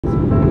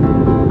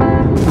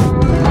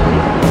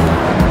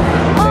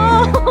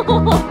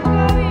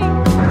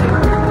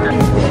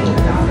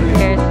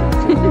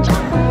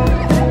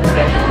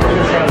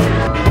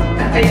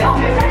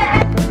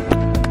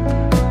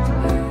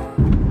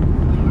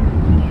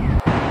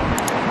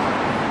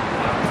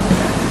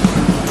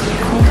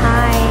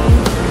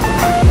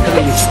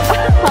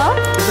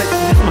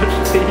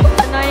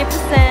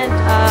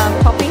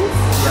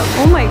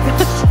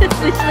It's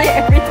literally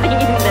everything in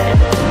there.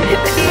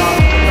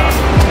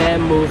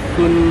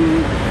 Mufun,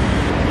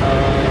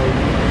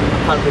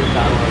 can't read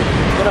that one.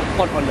 It's got a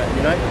font on it,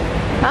 you know?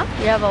 Huh?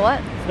 Yeah, but what?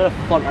 It's got a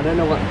font, I don't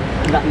know what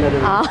that letter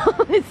is.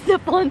 Oh, it's the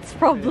font's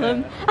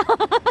problem.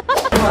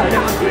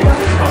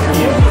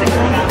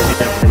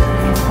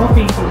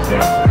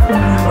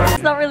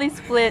 It's not really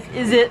split,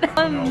 is it?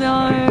 Oh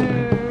no.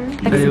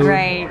 That's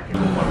great.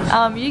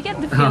 You get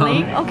the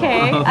feeling.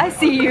 Okay, I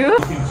see you.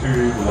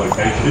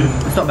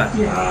 It's not bad.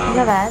 It's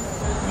not bad.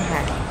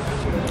 Okay.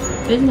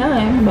 It's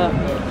nice, but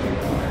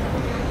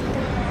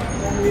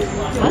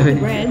I like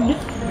bread.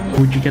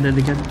 Would you get it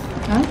again?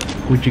 Huh?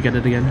 Would you get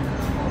it again?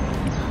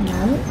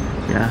 No.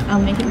 Yeah.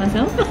 I'll make it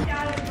myself. No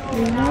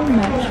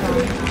matcha.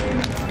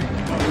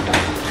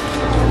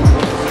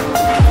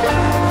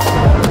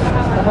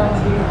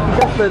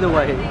 Just further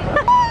away.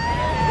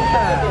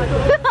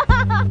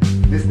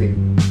 This thing.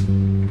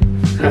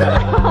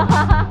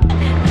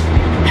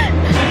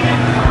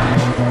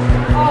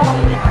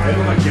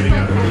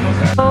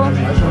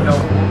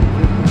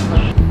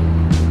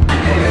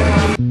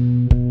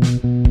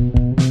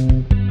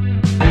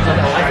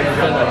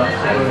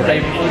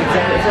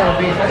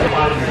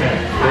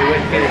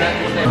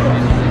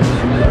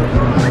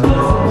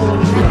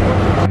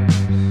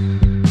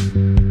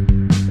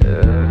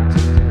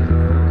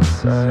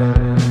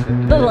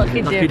 The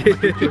lucky dip.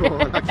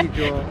 Lucky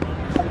draw.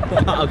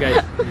 Okay.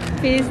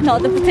 Please,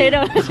 not the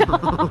potato.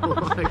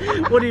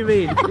 What do you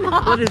mean?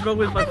 What is wrong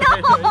with my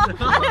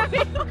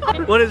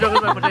potatoes? What is wrong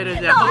with my potatoes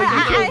now?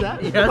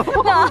 Yes.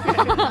 No.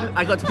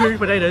 I got 2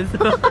 potatoes.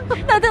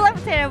 Not the like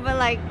potato, but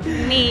like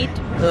meat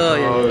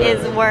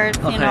is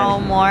worth, you know,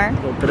 more.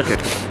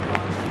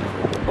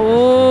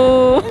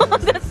 Oh,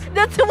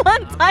 that's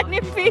one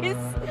tiny piece.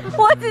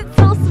 Why is it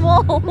so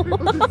small? Oh,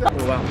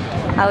 wow.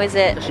 How is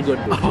it? Actually good.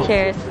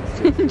 Cheers.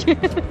 Well,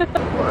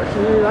 I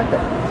actually really like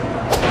that.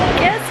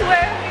 Guess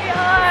where we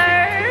are?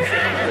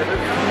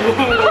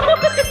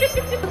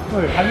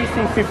 Wait, have you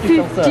seen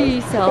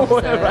 50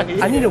 self-serve?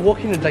 I need to walk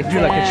in and like do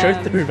like a show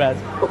through, man.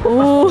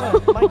 Oh.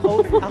 Our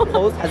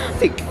host has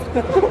 6. It's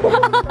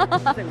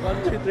like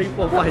 1, 2, 3,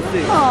 4, 5,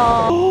 6.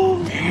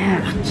 Oh.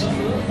 Damn.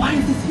 Why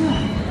is this here?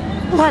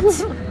 What?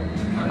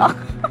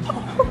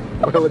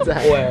 What's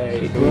that?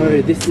 Wait.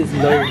 Bro, this is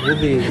no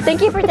Woolies.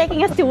 Thank you for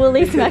taking us to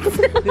Woolies, Max. This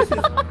is Day 2.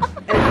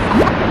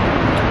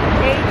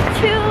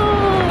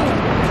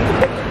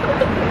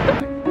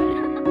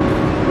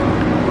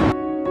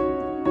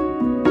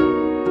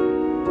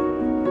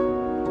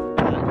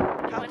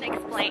 I want to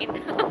explain.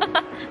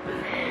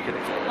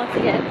 Once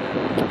again,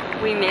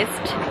 we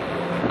missed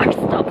our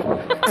stop.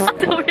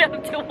 So we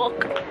have to walk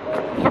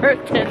for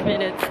 10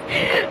 minutes.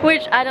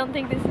 Which I don't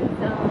think this is...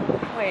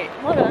 wait,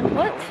 hold on,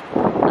 what?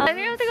 I think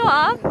we have to go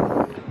up.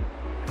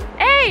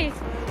 Hey!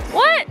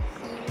 What?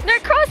 They're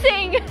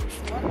crossing!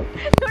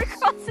 They're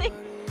crossing!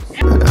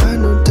 But I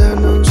know that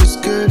I'm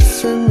just good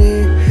for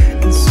me.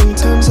 And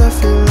sometimes I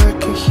feel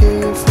like I hear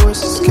your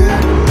voices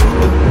guiding me.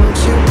 I want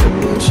you, I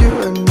need you,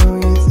 I know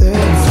you're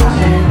there for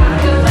me.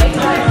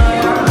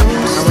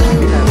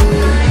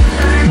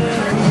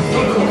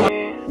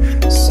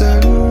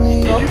 Suddenly.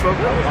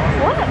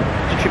 What?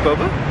 Did you trip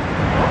over?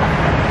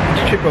 Did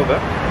you trip over?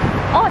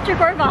 Oh,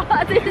 trip over.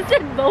 I think you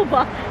said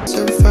boba.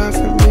 So far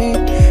from me,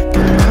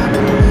 but I've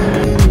been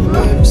living and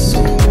never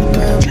seen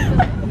them.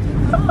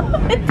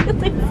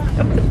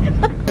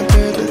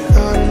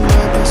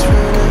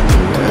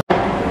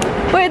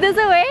 Wait, there's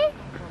a way?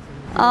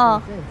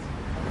 Oh.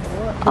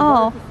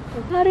 Oh.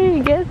 How do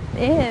you get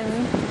in?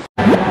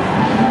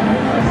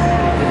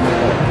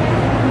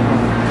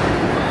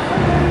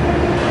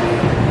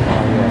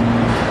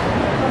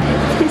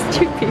 These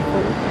 2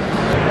 people.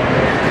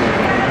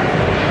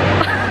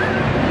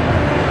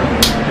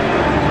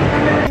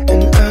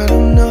 And I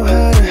don't know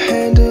how to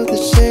handle the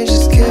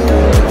changes. Killing me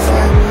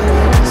 5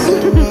 minutes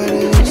and what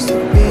it used to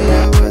be. I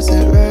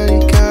wasn't ready.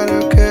 God,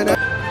 how could I?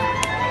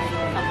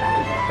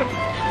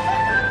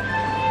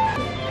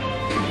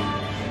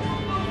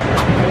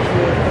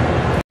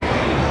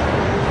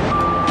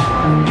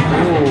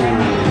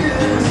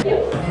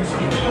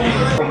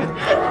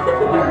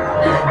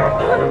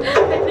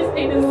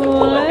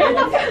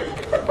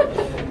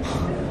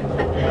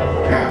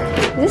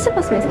 Is this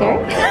supposed to be scary?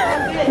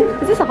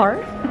 Is this a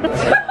horror? Oh,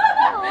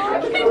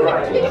 cute.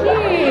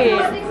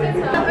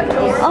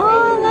 Oh,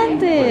 I like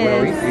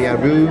this. We are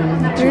room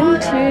 2. Room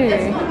 2.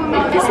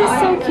 This is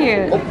so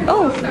cute.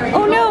 Oh,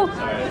 oh no.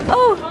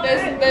 Oh.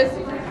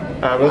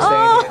 We'll stay.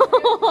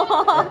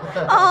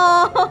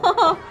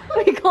 Oh,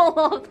 we go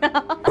off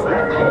now.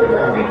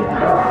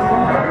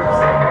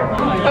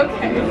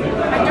 Okay.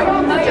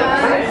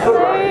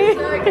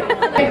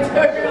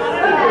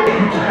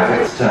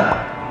 Its turn.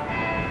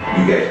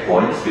 You get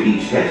points for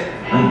each hit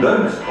and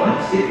bonus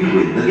points if you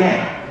win the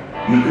game.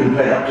 You can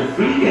play up to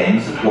 3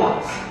 games at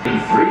once. In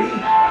 3,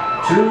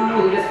 2,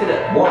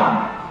 1.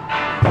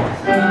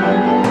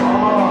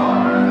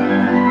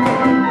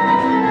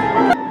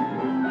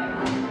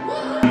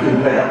 You can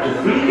play up to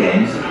 3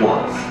 games at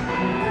once.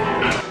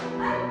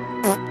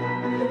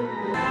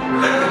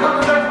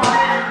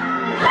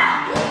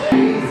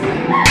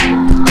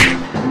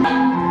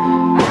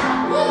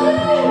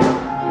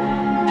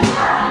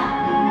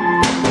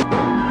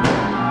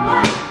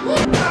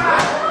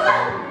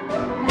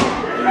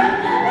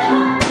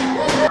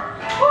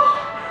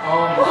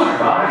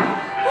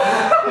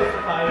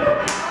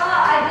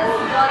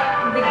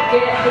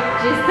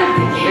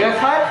 Yeah,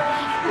 try?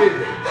 Dude,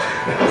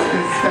 that's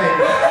insane.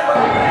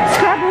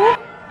 Scrabble?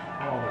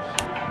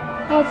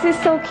 Oh, this is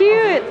so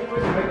cute.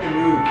 I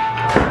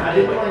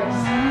didn't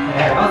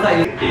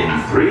like. In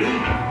 3,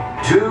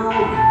 2,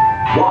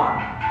 1.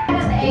 The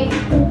eight?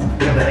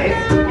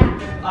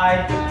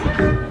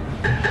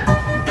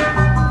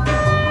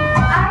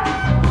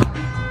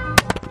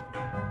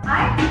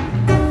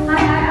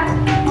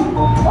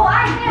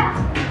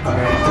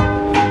 Okay.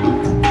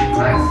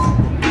 Nice.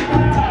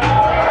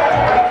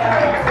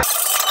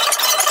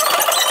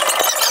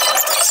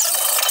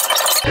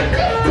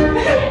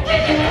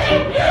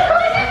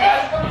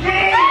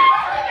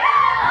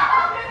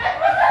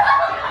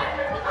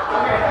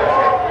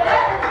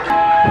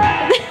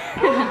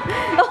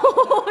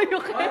 Oh, you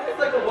okay? It's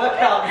like a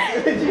workout.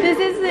 This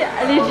is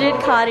legit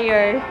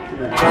cardio.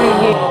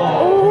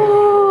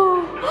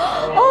 Oh,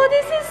 oh,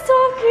 this is so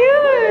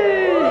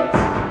cute.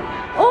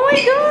 Oh my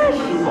gosh.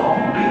 Song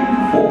being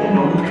performed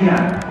on the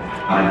piano.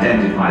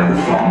 Identify the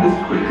song as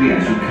quickly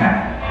as you can.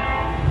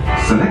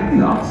 Select the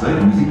answer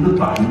using the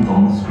buttons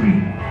on the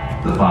screen.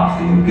 The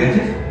faster you get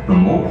it, the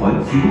more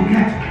points you will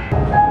get.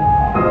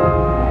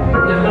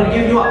 They're gonna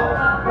give you up.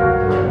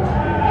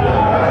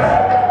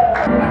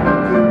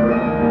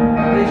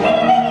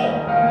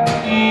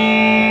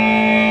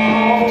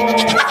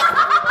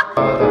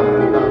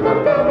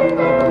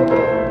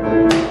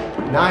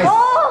 Nice.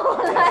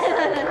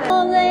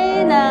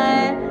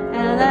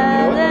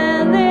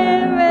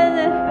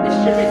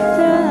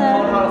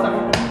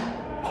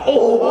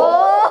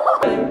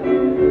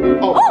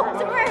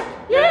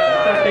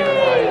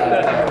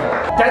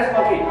 That's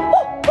okay.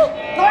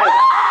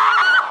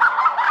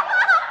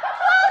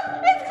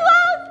 It's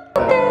close!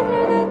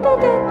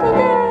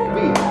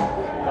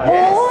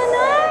 Oh,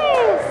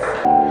 nice!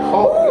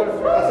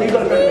 Oh, you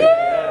got it.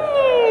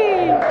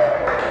 Yay!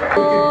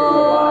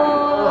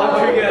 I'm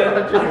triggered.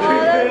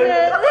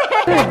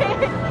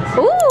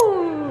 Ooh!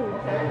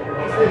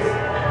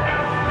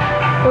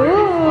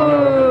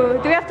 Ooh!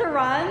 Do we have to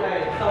run?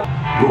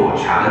 Your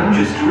challenge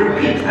is to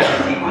repeat that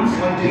sequence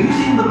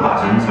using the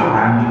buttons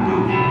around the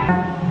room.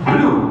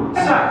 Blue,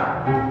 circle.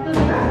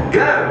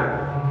 Go!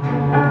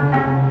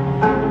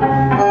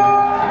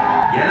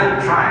 Yellow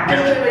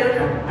triangle.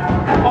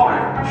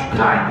 Orange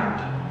diamond.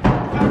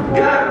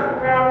 Go!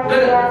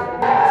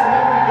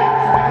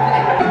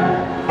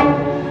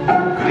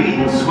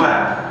 Green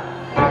square.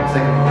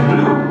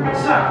 Blue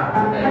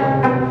circle.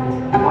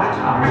 White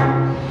heart.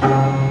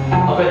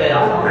 Okay,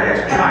 there. Red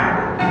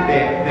triangle.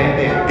 There.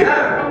 Go!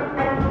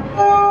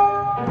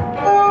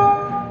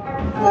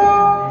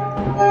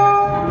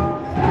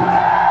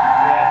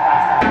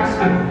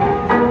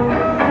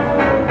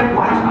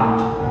 White heart.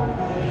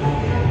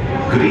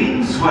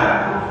 Green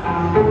square.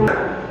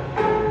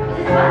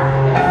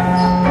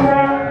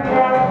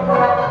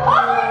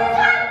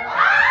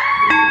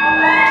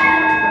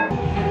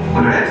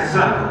 Red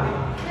circle.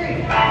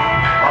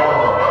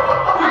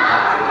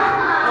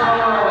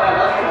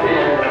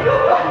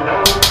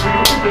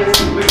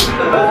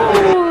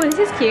 Ooh, this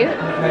is cute.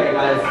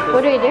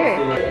 What do we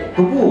do?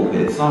 The wall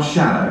bits are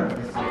shallow.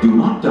 Do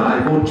not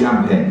dive or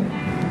jump in.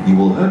 You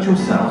will hurt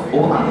yourself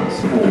or others.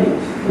 Fall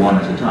one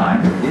at a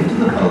time into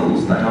the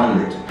holes that are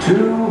lit.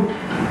 2,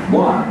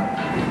 1.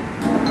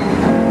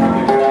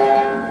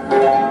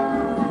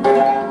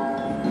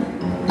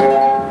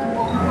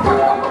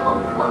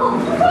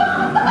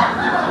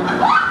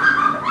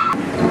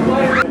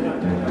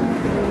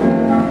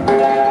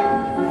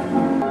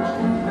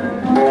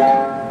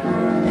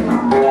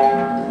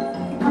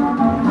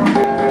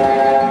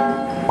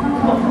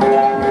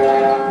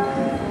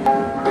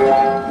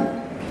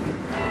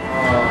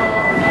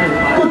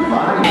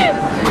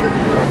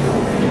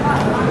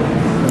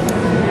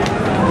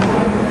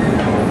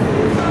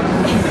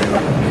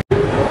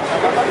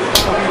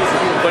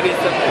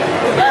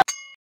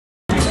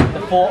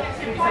 Fork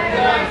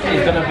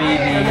is gonna be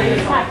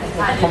the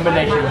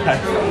combination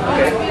test.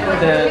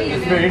 The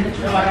spoon is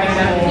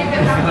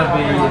gonna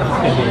be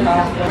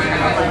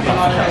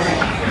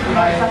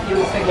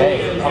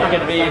okay, I'm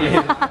gonna be eating.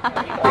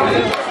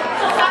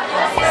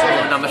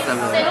 Number 7.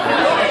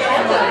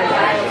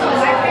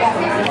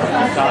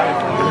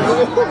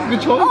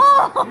 Good choice.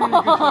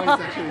 Oh,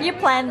 you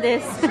planned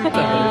this.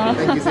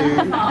 Thank you, Sue.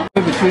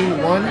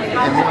 Between 1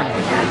 and 1.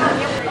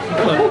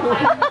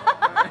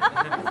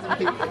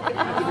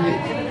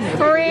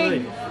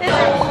 Tori.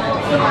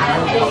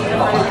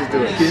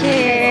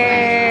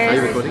 Cheers. Are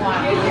you recording?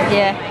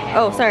 Yeah.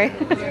 Oh, sorry.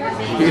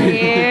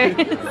 Cheers.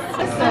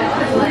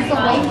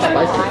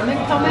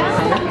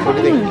 What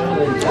do you think?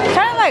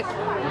 Kind of like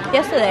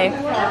yesterday.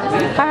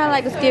 Kind of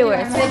like the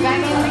skewers.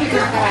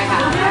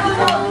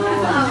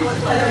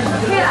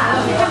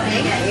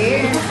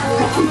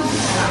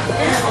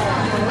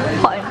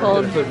 Hot and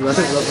cold. It's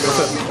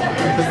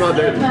not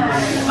dirty.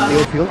 It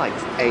will feel like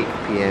 8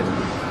 p.m.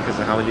 because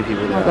of how many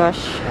people there Oh my are.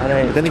 gosh.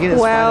 But then again,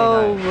 it's Friday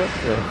 12. night.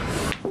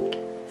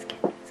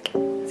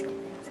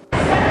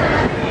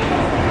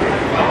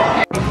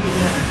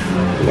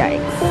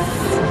 Yikes.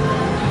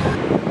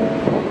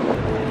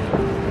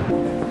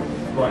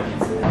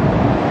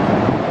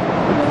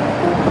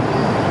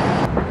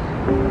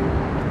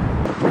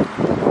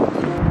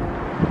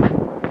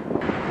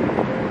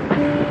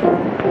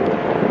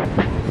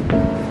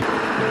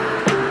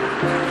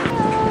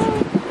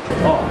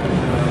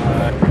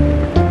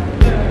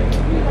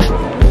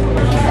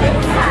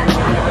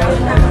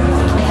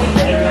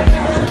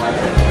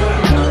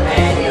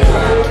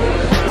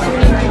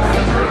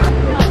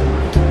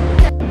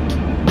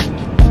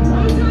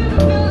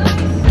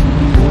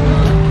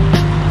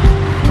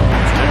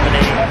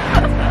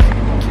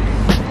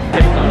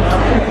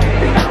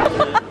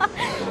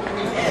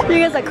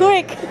 feels like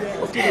quick.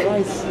 Let's do the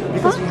rice.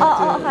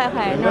 Oh,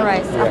 okay, no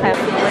rice. Okay,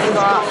 let it go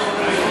up.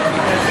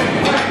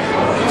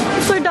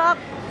 So dark.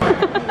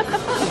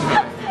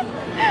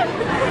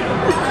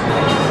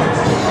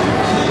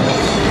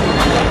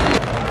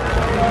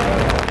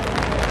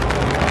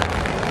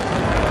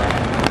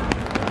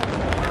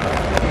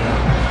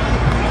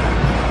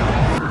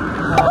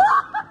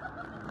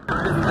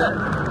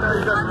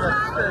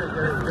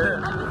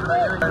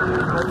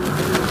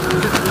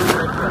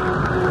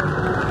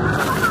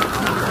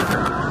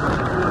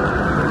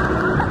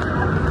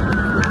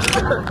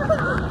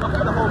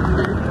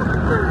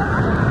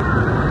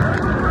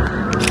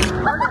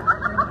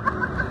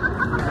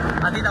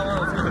 I think that one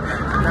was good.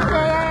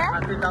 Yeah. I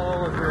think that one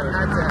was good.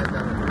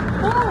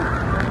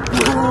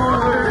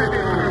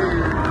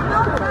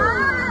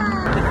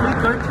 If we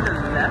go to the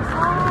left,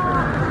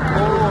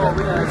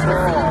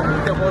 we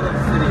can go to the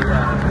city,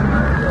 yeah.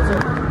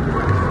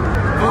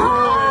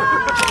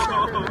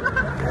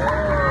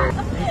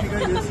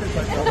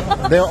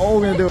 They're all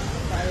gonna do it.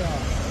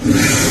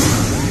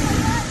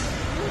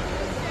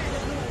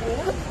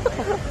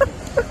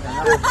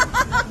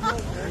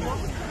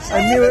 I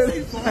knew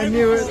it. I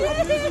knew it.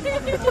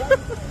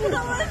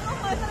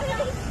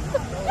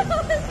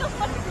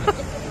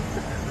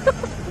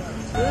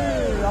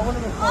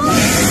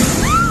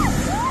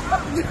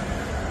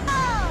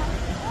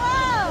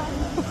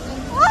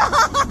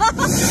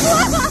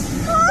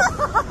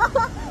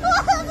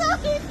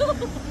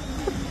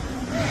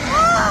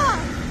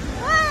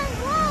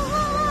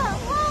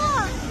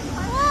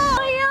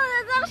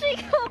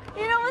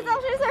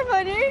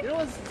 You know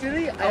what's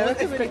silly? I was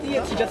expecting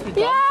it to just be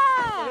done.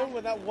 Yeah!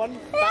 With that one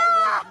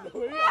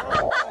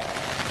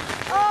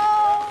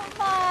Oh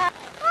my!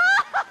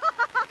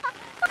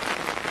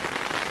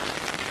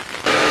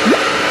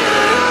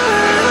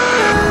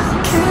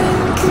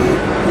 Can't keep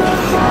my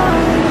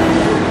heart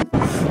in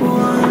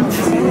one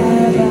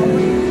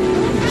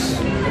piece.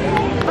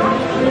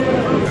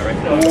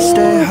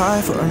 Stay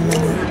high for a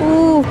minute.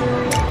 Ooh,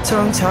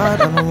 Tongue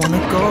tied, I don't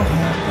wanna go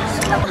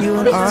home. You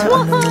and I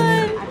are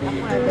minute.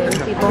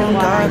 Won't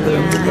die, but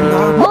I'm really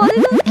not. oh,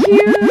 this is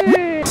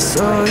cute!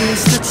 So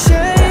used to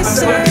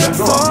chasing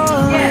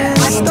falling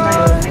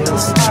stars.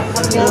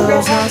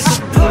 Love's not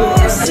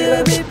supposed to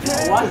be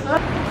paid.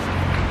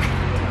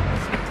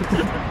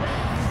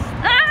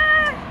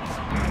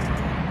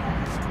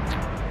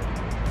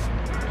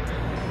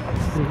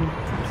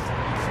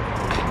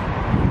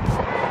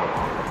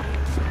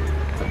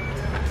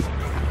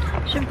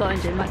 Should go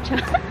and do matcha.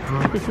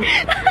 We're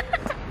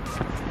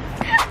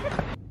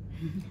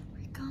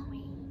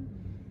going.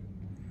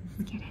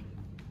 Let's get it.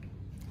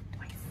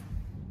 Twice.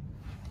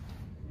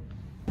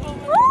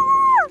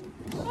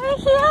 We're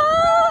here!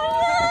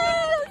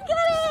 Let's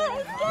get it!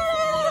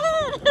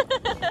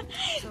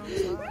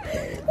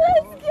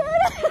 Let's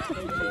get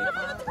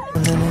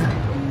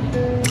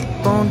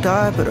it! Won't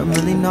die, but I'm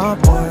really not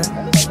bored.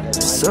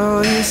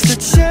 So used to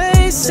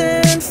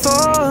chasing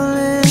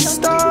falling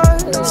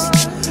stars.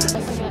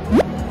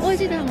 What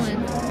is that one?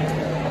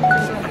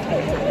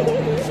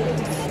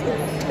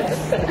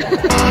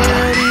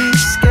 Already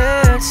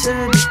scared to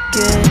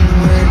begin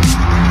with.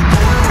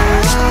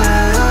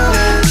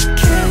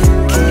 Can't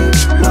keep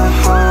my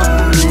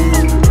heart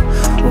in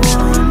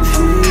one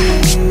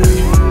piece.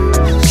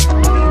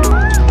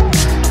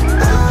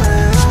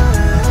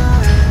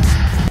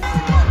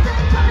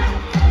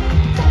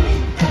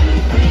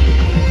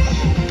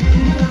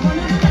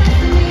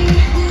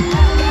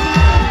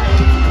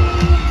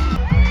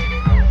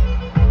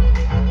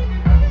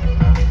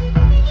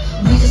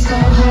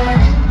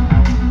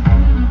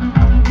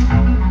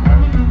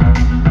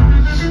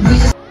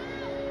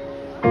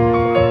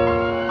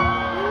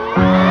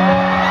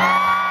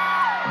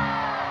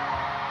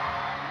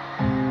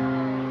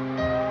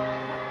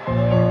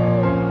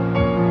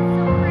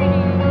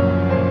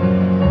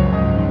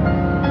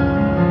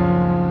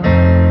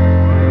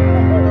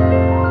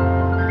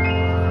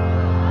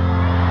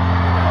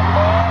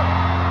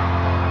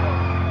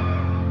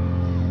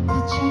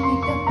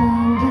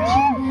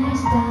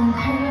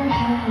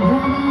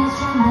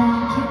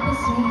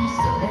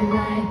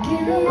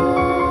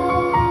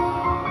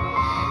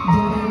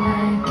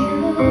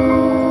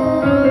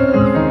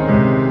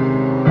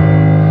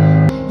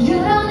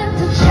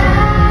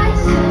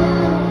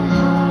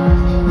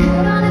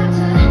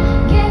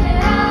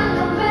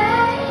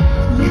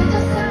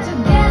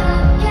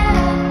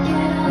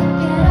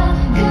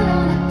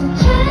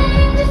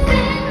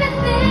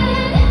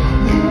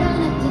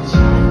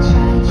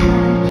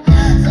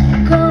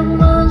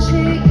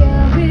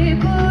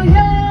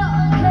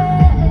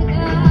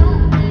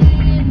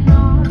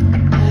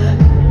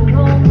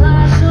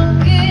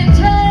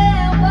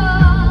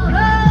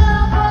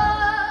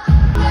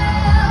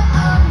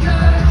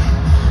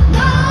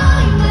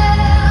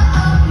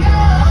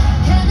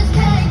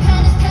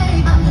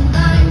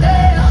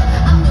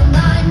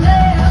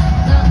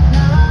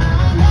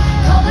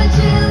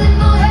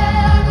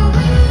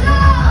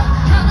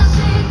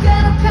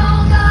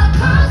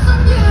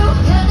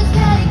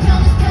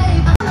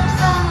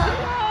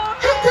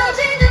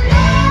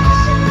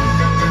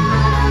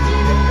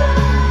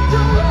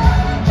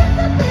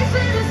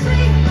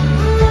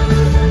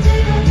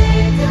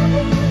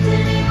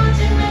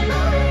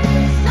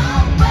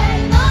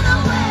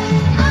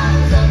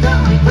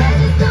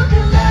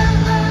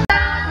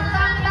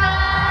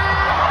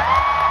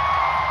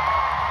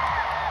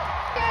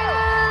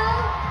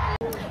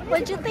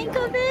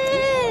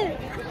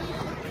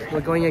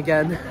 going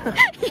again.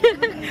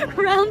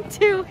 Round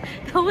 2.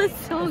 That was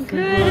so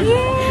good.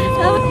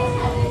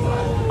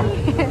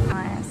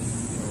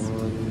 Nice.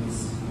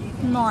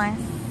 Nice.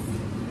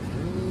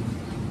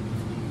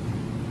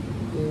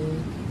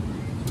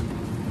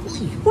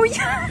 Oh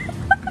yeah.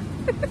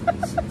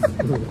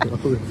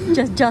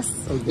 just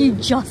okay. You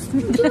just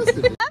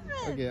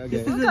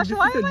Okay. Oh gosh,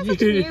 why am I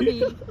such a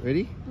newbie?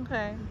 Ready?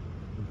 Okay.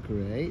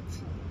 Great.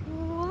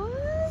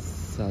 What?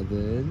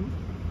 Southern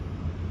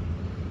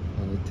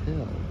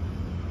Hotel.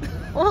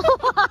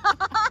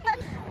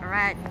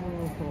 Alright.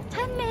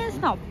 10 minutes,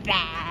 not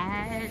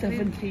bad.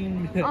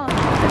 17. Oh,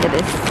 look at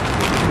this.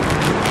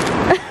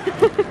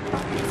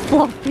 It's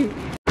fluffy.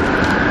 Oh,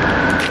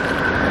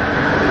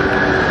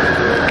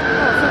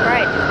 so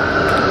bright.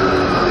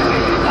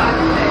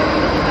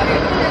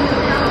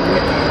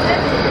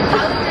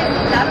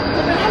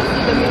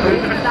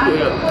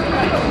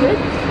 Good?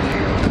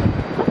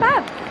 Not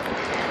bad.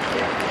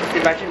 Just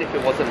imagine if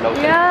it wasn't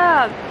local.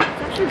 Yeah,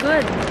 it's actually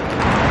good.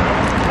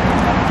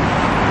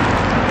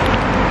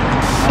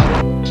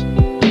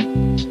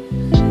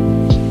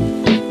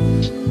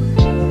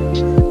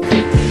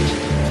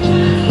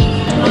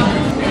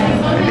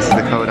 This is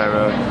the code I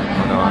wrote.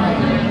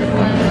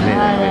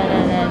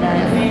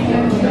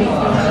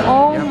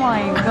 Oh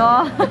my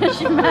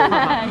gosh,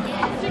 Max.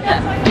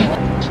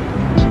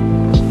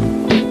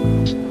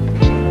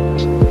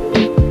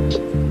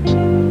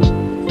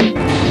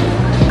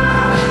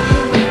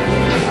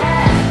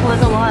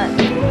 Was a lot.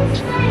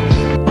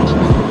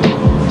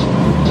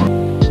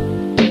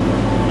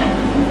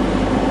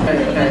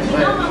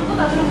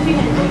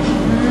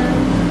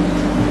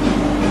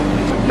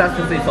 That's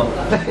the sea salt.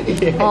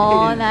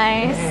 Oh,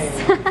 nice.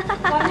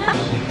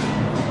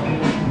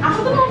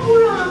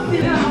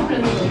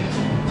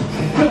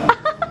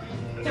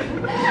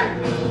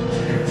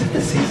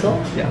 The sea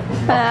salt? Yeah.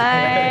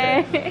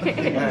 Hi.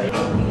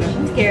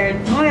 I'm scared.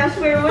 Oh my gosh,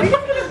 wait, what are you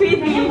gonna feed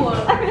me?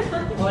 Why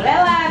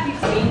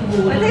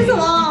takes so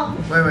long?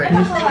 Wait.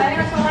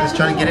 Let's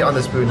try to get it on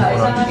the spoon.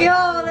 Hold on.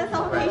 Yo, that's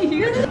how big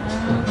you It's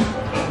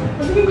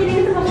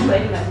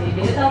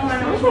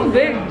so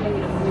big.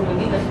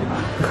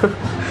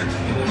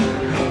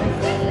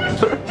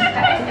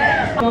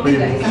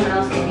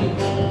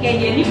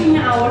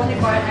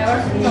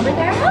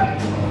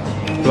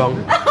 Wrong.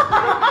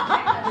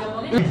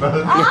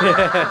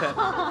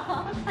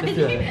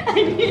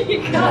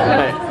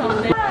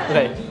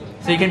 Okay.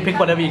 So you can pick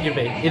whatever you can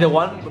pick. Either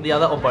one, the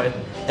other, or both.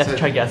 Let's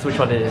try guess which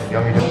one it is.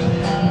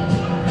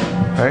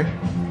 Right?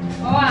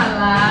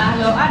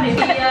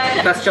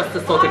 That's just the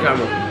salted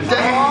caramel. Oh,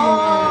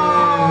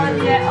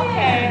 yeah,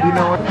 okay. You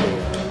know what?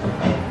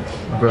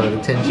 Bro, the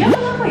tension.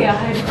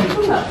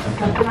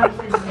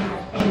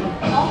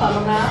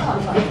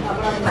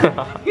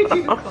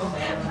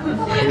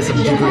 Here's some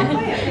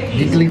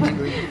jiggling.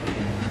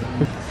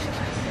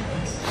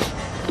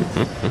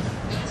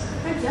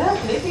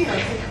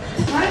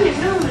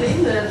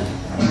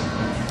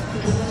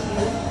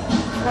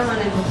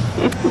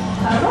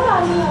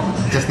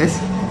 Just this?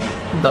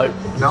 No.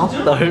 No?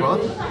 No.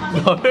 What?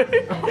 No.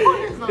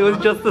 It was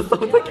just the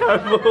salted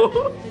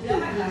caramel.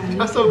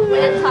 That's so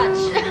bad. Touch.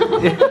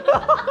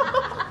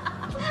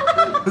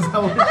 Is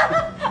that what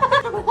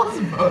it was?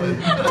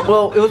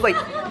 Well, it was like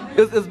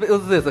it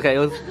was this. Okay, it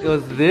was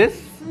this,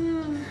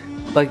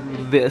 like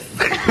this.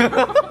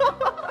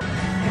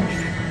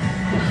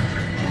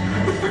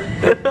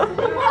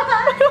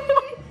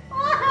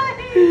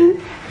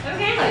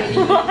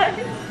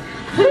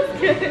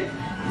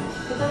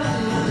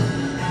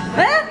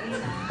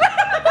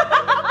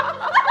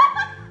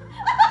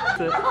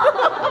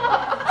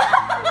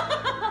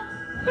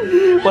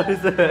 What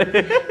is it?